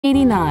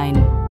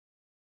89.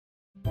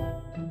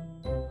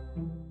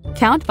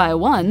 Count by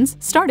ones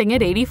starting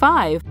at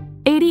 85.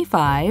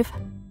 85,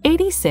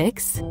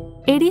 86,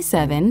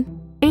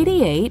 87,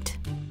 88,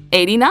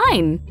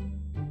 89.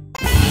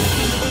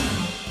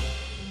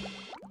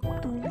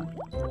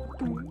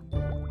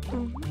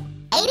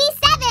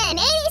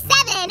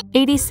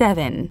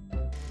 87.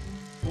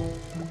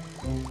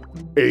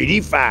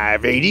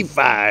 85,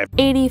 85.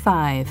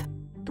 85.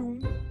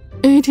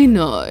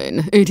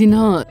 89,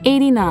 89,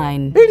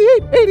 89.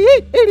 88,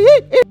 88,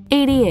 88.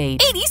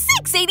 88.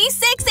 86,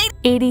 86,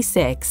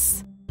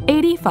 86.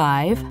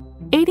 85,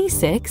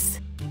 86,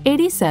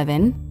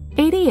 87,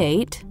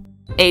 88,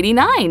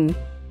 89.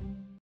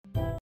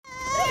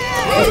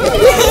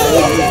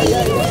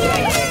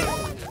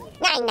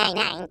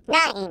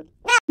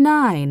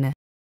 9.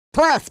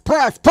 Plus.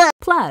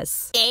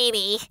 Plus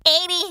 80,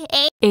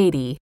 80,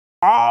 80.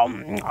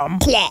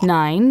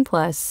 9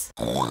 plus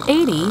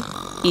 80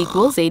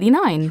 equals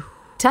 89.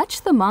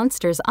 Touch the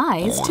monster's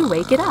eyes to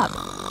wake it up.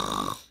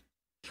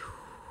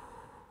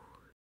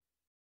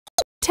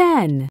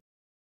 10.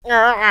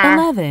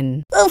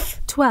 11.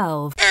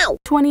 12.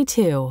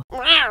 22.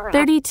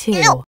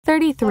 32.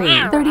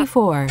 33.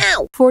 34.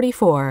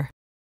 44.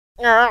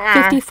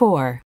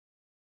 54.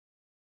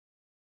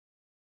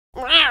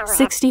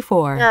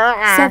 64,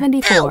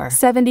 74,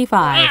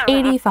 75,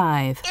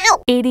 85,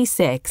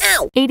 86,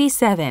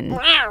 87,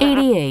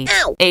 88,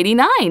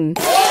 89.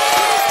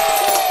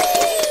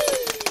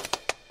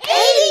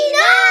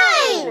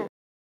 89!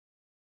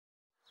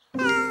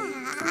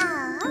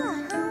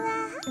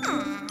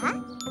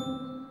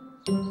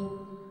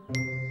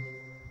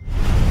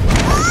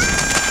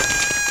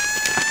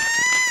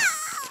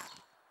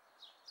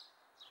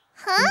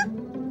 Huh?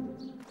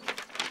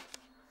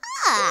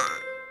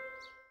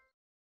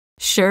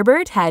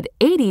 Sherbert had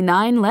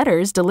 89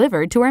 letters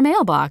delivered to her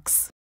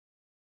mailbox.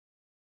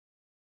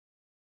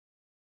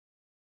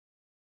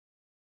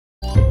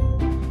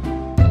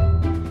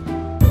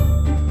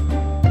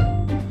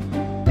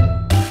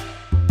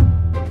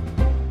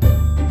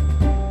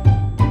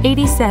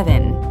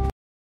 $87.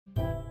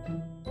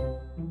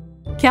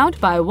 Count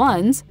by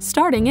ones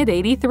starting at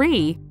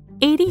 83.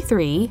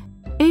 83,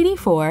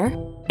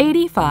 84,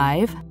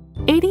 85,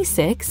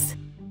 86,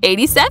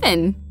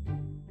 87.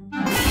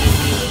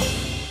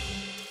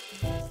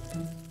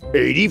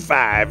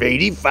 85,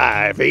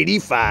 85,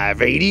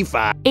 85,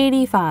 85.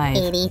 85.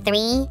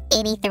 83,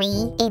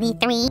 83,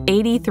 83.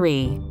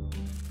 83.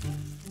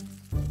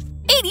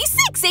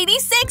 86,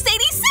 86,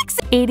 86.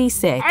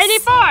 86.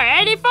 84,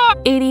 84.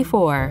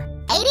 84.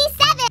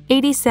 87.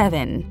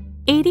 87.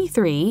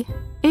 83.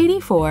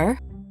 84.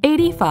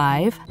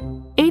 85.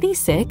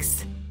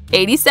 86.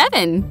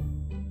 87.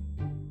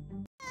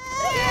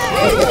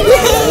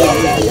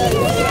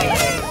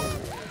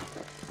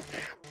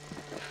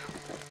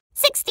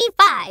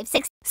 65,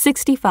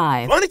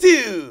 65.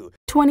 22.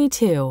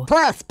 22.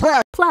 Plus.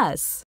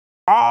 Plus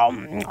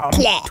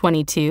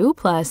 22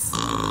 plus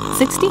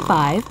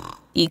 65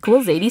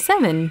 equals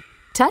 87.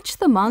 Touch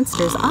the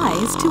monster's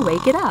eyes to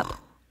wake it up.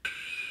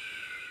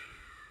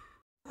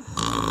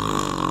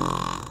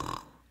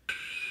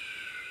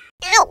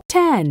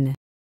 10.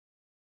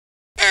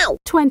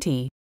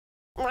 20.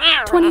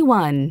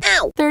 21.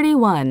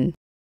 31.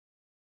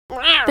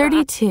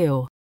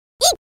 32.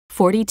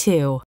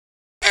 42.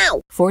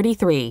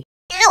 43.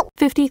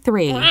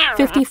 53.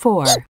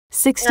 54.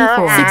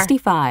 64.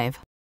 65.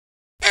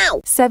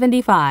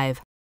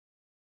 75.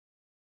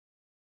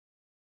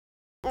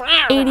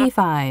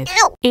 85.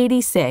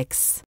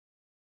 86.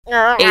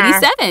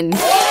 87.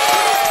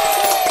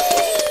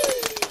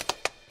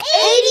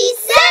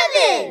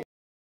 87!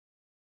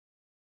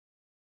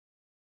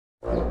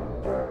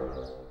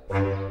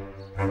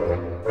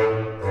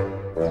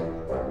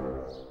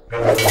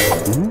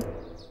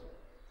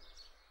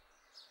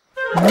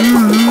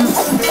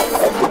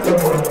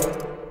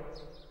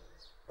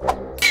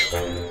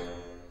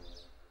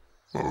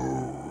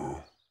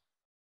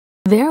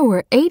 There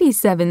were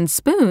 87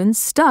 spoons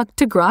stuck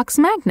to Grok's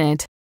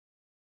magnet.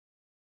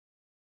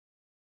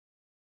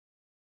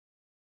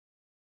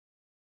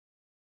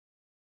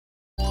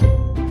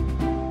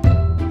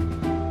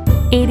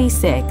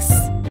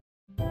 $86.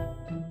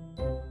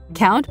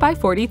 Count by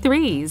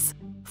 43s.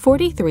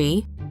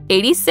 43,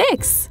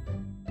 86.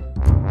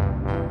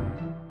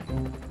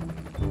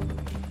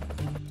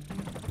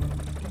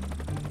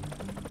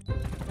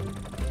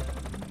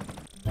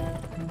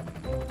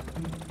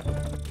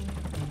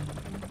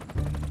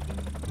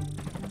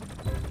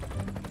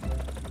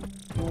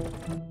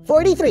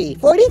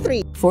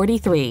 43.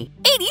 43.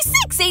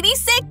 86,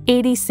 86.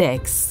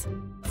 86.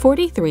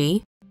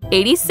 43,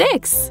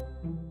 86.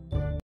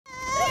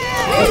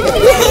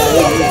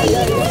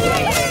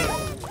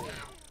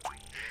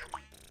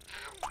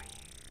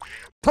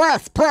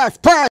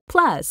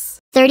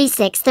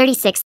 36,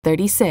 36.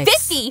 36.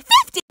 50,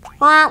 50.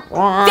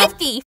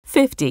 50.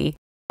 50.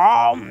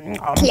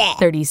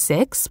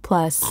 36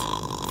 plus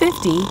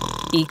 50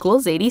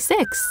 equals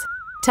 86.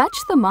 Touch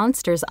the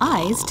monster's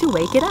eyes to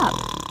wake it up.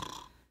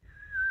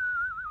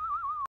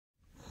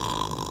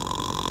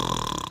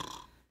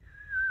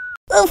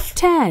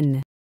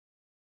 10,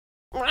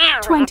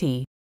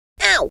 20,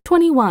 Ow!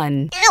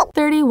 21, Ow!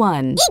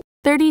 31,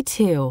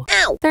 32,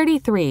 Ow!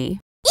 33,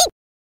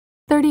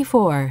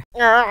 34,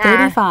 Ah!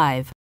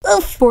 35,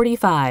 Oof!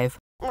 45,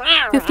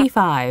 Ah!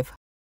 55,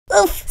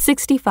 Oof!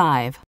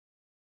 65,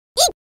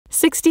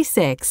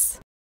 66,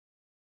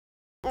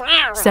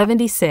 Ah!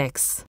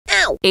 76,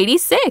 Ow!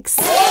 86.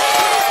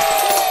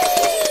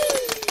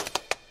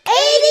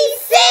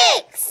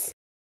 86!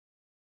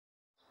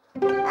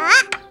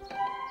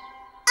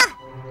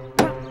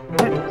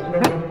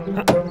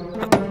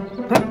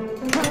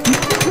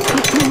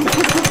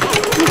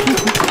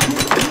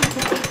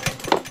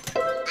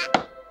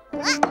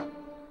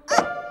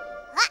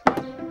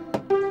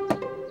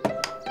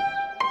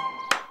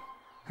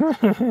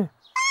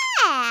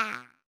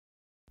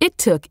 It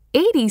took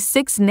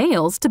 86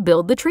 nails to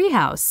build the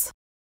treehouse.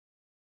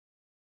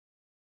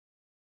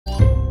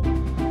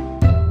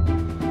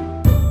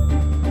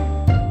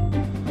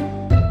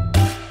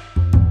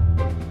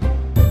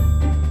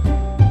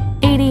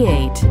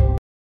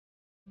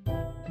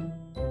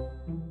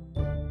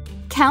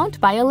 Count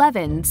by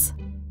 11s.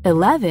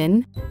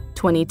 11,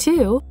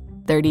 22,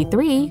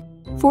 33,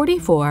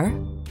 44,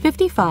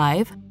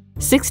 55,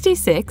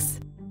 66,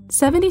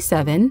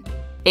 77,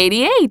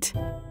 88.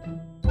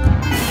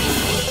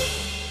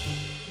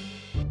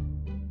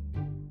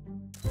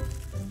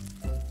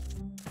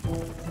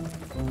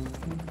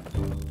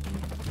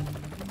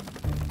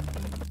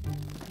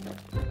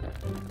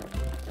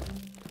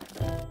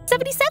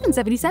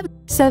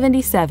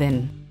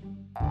 Seventy-seven.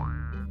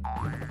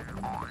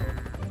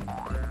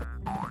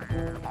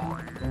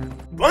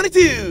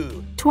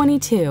 22!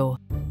 22,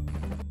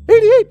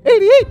 88!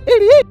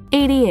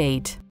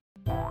 88,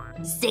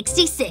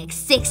 66,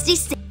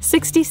 66,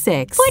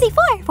 66,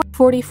 44,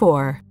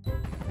 44,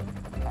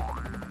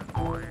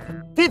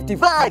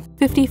 55!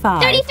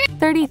 55,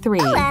 33,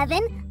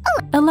 11,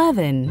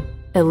 11,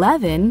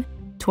 11,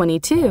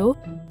 22,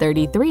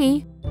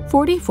 33,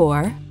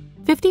 44,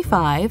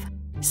 55,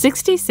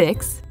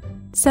 66,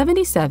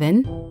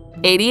 77,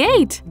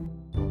 88.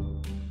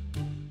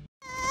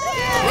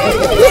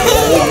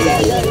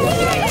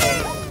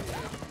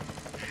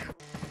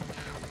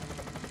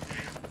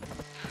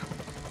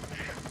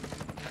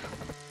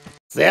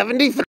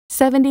 $73.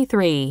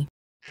 73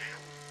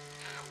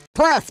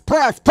 Plus.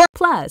 plus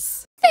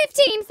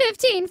 15,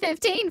 15,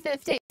 15,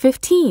 15.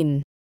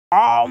 15.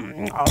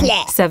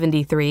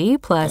 73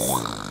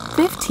 plus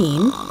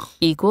 15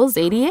 equals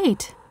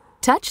 88.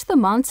 Touch the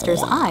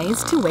monster's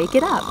eyes to wake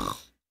it up.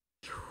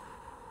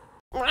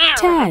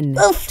 10,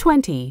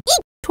 20,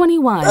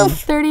 21,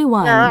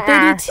 31,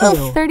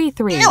 32,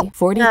 33,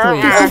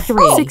 43,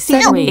 53,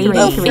 63,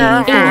 83,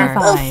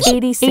 85,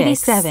 86,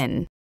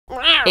 87,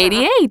 88.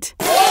 88!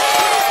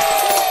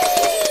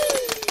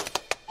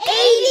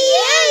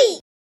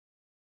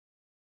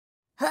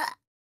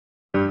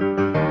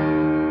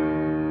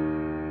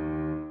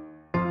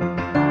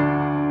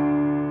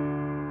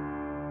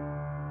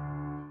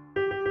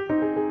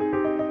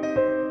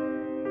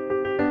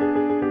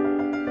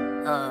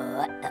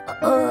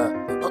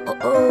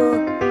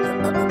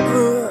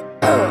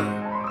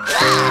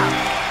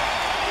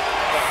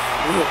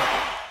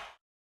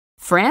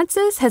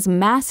 Francis has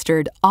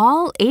mastered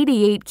all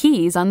 88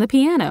 keys on the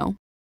piano.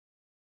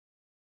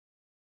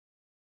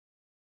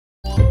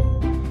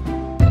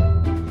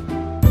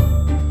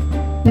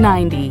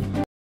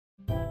 $90.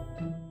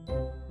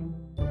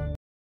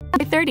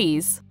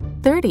 30s.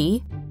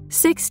 30,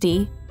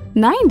 60,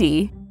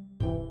 90.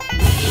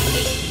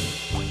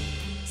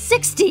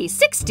 60,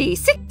 60,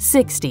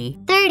 60,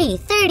 30,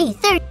 30,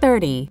 30,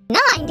 30,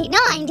 90,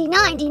 90,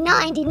 90,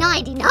 90, 90,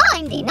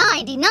 90,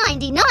 90,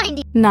 90,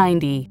 90.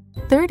 90,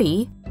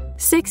 30,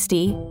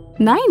 60,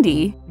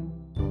 90.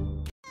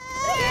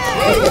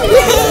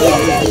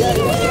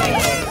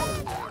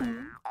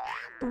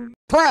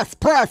 Plus.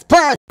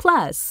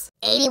 Plus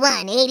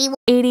 81, 81,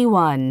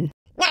 81.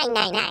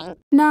 999.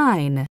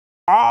 9.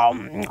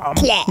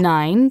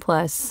 9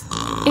 plus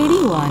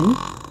 81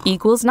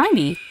 equals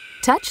 90.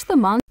 Touch the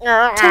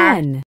monster.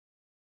 10,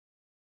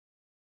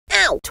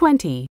 Ow!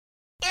 20,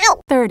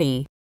 Ow!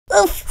 30,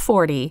 Oof!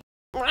 40,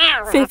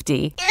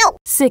 50, Ow!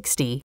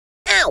 60,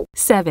 Ow!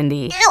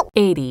 70, Ow!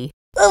 80,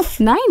 Oof!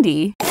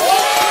 90.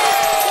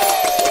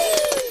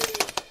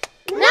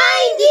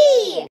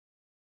 90!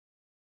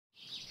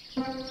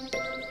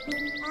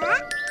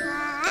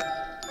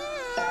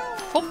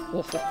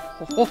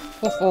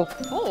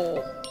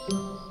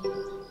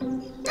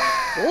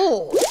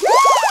 Oh!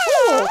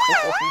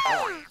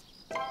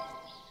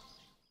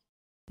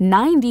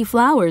 90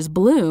 flowers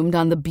bloomed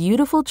on the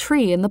beautiful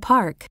tree in the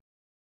park.